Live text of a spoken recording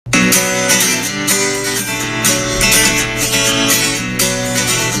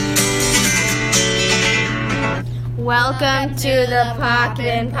Welcome to the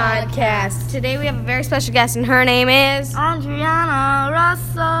Poppin' Podcast. Today we have a very special guest, and her name is Andreiana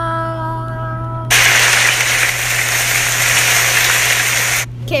Russell.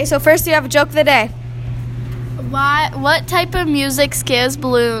 Okay, so first you have a joke of the day. What type of music scares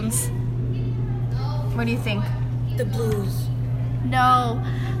balloons? What do you think? The blues. No,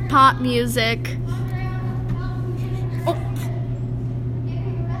 pop music.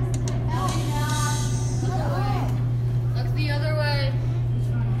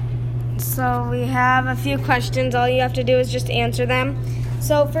 So we have a few questions. All you have to do is just answer them.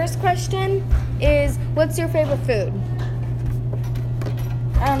 So first question is, what's your favorite food?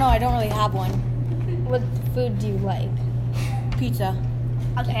 I don't know. I don't really have one. What food do you like? Pizza.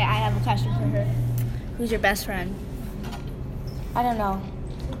 Okay, I have a question for her. Who's your best friend? I don't know.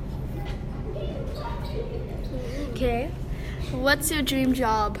 Okay. What's your dream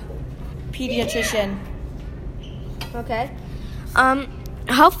job? Pediatrician. Okay.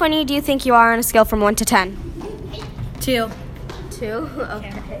 How funny do you think you are on a scale from 1 to 10? 2. 2?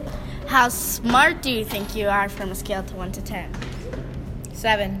 Okay. How smart do you think you are from a scale to 1 to 10?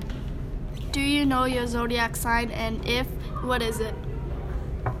 7. Do you know your zodiac sign, and if, what is it?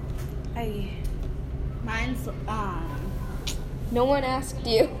 Mine's, No one asked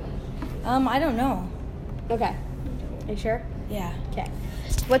you. I don't know. Okay. Are you sure? Yeah. Okay.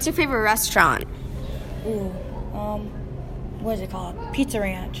 What's your favorite restaurant? Ooh. What is it called? Pizza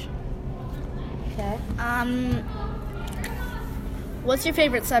Ranch. Okay. What's your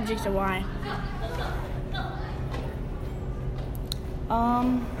favorite subject and why?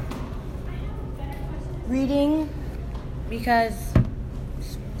 Reading, because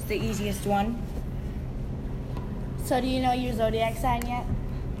it's the easiest one. So do you know your zodiac sign yet?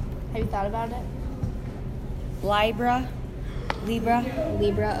 Have you thought about it? Libra. Libra,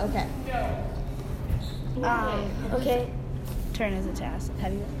 okay. Okay. Turn as a task.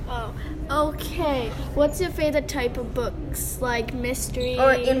 Have you? Oh, okay. What's your favorite type of books? Like mystery?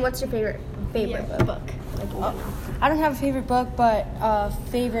 And what's your favorite book? I don't have a favorite book, but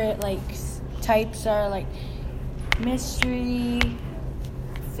favorite types are like mystery,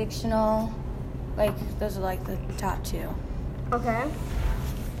 fictional. Those are the top 2. Okay.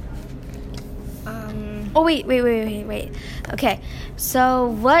 Oh, wait. Okay. So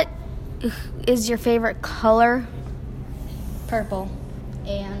what is your favorite color? Purple.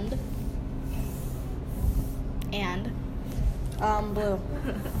 And Blue.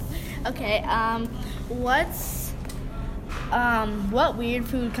 okay. What weird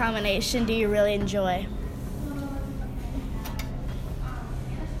food combination do you really enjoy?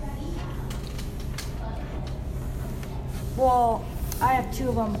 Well, I have 2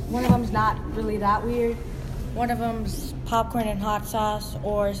 of them. One of them's not really that weird. One of them's popcorn and hot sauce,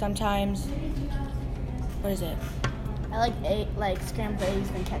 or sometimes, what is it? I like scrambled eggs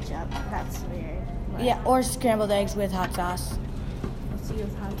and ketchup. That's weird. But Yeah, or scrambled eggs with hot sauce. let's see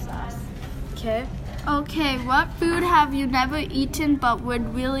with hot sauce. Okay. Okay, what food have you never eaten but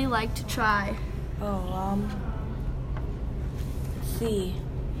would really like to try? Let's see.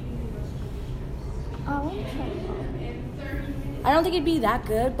 I don't think it'd be that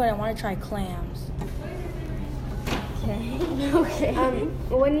good, but I want to try clams. Okay.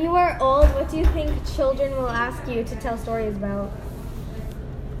 When you are old, what do you think children will ask you to tell stories about?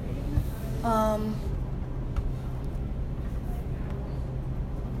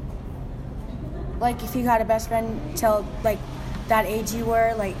 If you had a best friend till that age you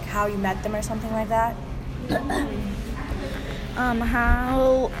were, how you met them or something like that.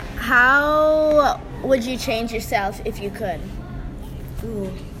 How would you change yourself if you could?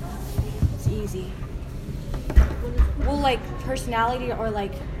 Ooh, it's easy. Well, personality or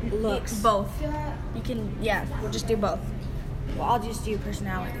looks. Both. You can, We'll just do both. Well, I'll just do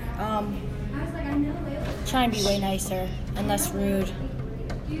personality. Try and be way nicer and less rude.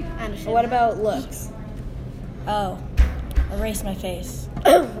 What about looks? Oh, erase my face.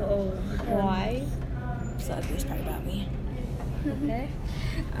 Why? So it's probably about me. Okay.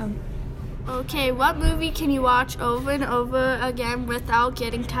 Okay, what movie can you watch over and over again without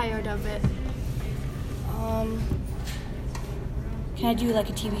getting tired of it? Can I do a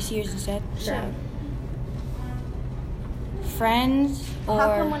TV series instead? Sure. Friends or...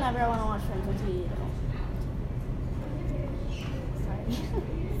 How come whenever I want to watch Friends on TV,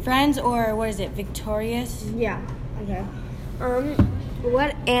 Friends or what is it, Victorious? Yeah. Okay.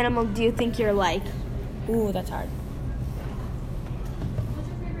 What animal do you think you're like? Ooh, that's hard.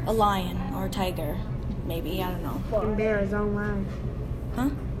 A lion or a tiger, maybe, I don't know. And bears don't lie.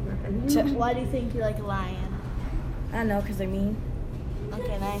 Huh? Why do you think you like a lion? I don't know, because they're mean.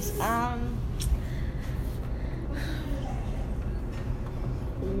 Okay, nice.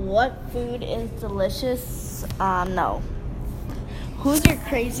 What food is delicious? No. Who's your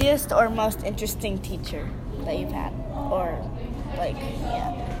craziest or most interesting teacher that you've had? Or,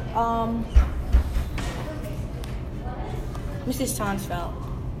 Mrs. Tonsfeld.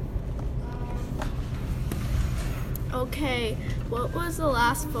 Okay, what was the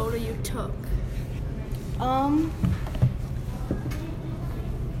last photo you took?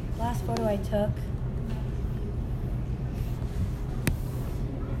 Last photo I took.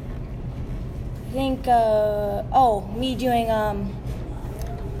 I think, me doing,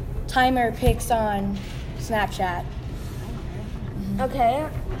 timer pics on Snapchat. Okay.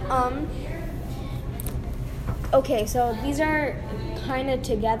 Okay, so these are kind of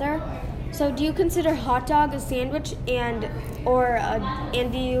together. So do you consider hot dog a sandwich and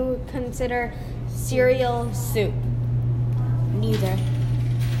do you consider cereal soup? Neither.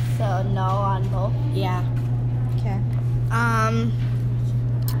 So no on both. Yeah. Okay.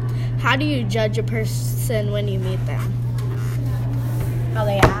 How do you judge a person when you meet them? How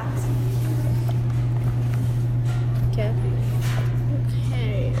they act. Okay.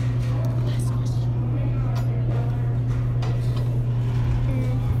 Okay.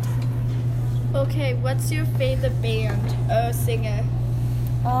 Okay, what's your favorite band or singer?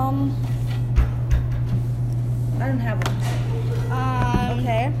 I don't have one.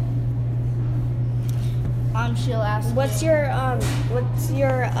 Okay. She'll ask. What's your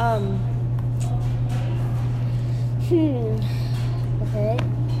Okay.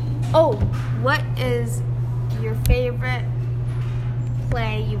 Oh, what is your favorite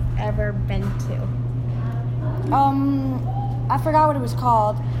play you've ever been to? I forgot what it was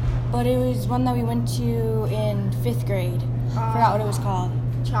called, but it was one that we went to in 5th grade. Forgot what it was called.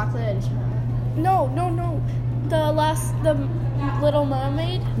 Chocolate and No. The Little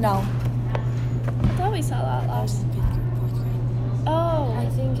Mermaid? No. I thought we saw that That was last. in 5th grade, 4th grade. Oh. I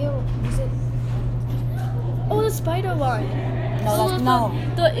think it was it. Oh, the spider one. No, that's no.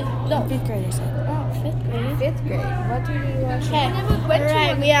 No. 5th grade, I said. Oh, 5th grade. 5th grade. What did you watch? Okay.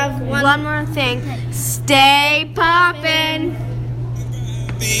 Alright, we have One more thing. Stay poppin'.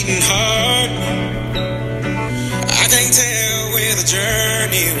 Beating heart, I can't tell where the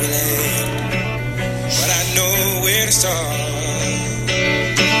journey will end, but I know where to start.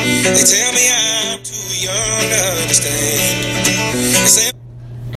 They tell me I'm too young to understand. They say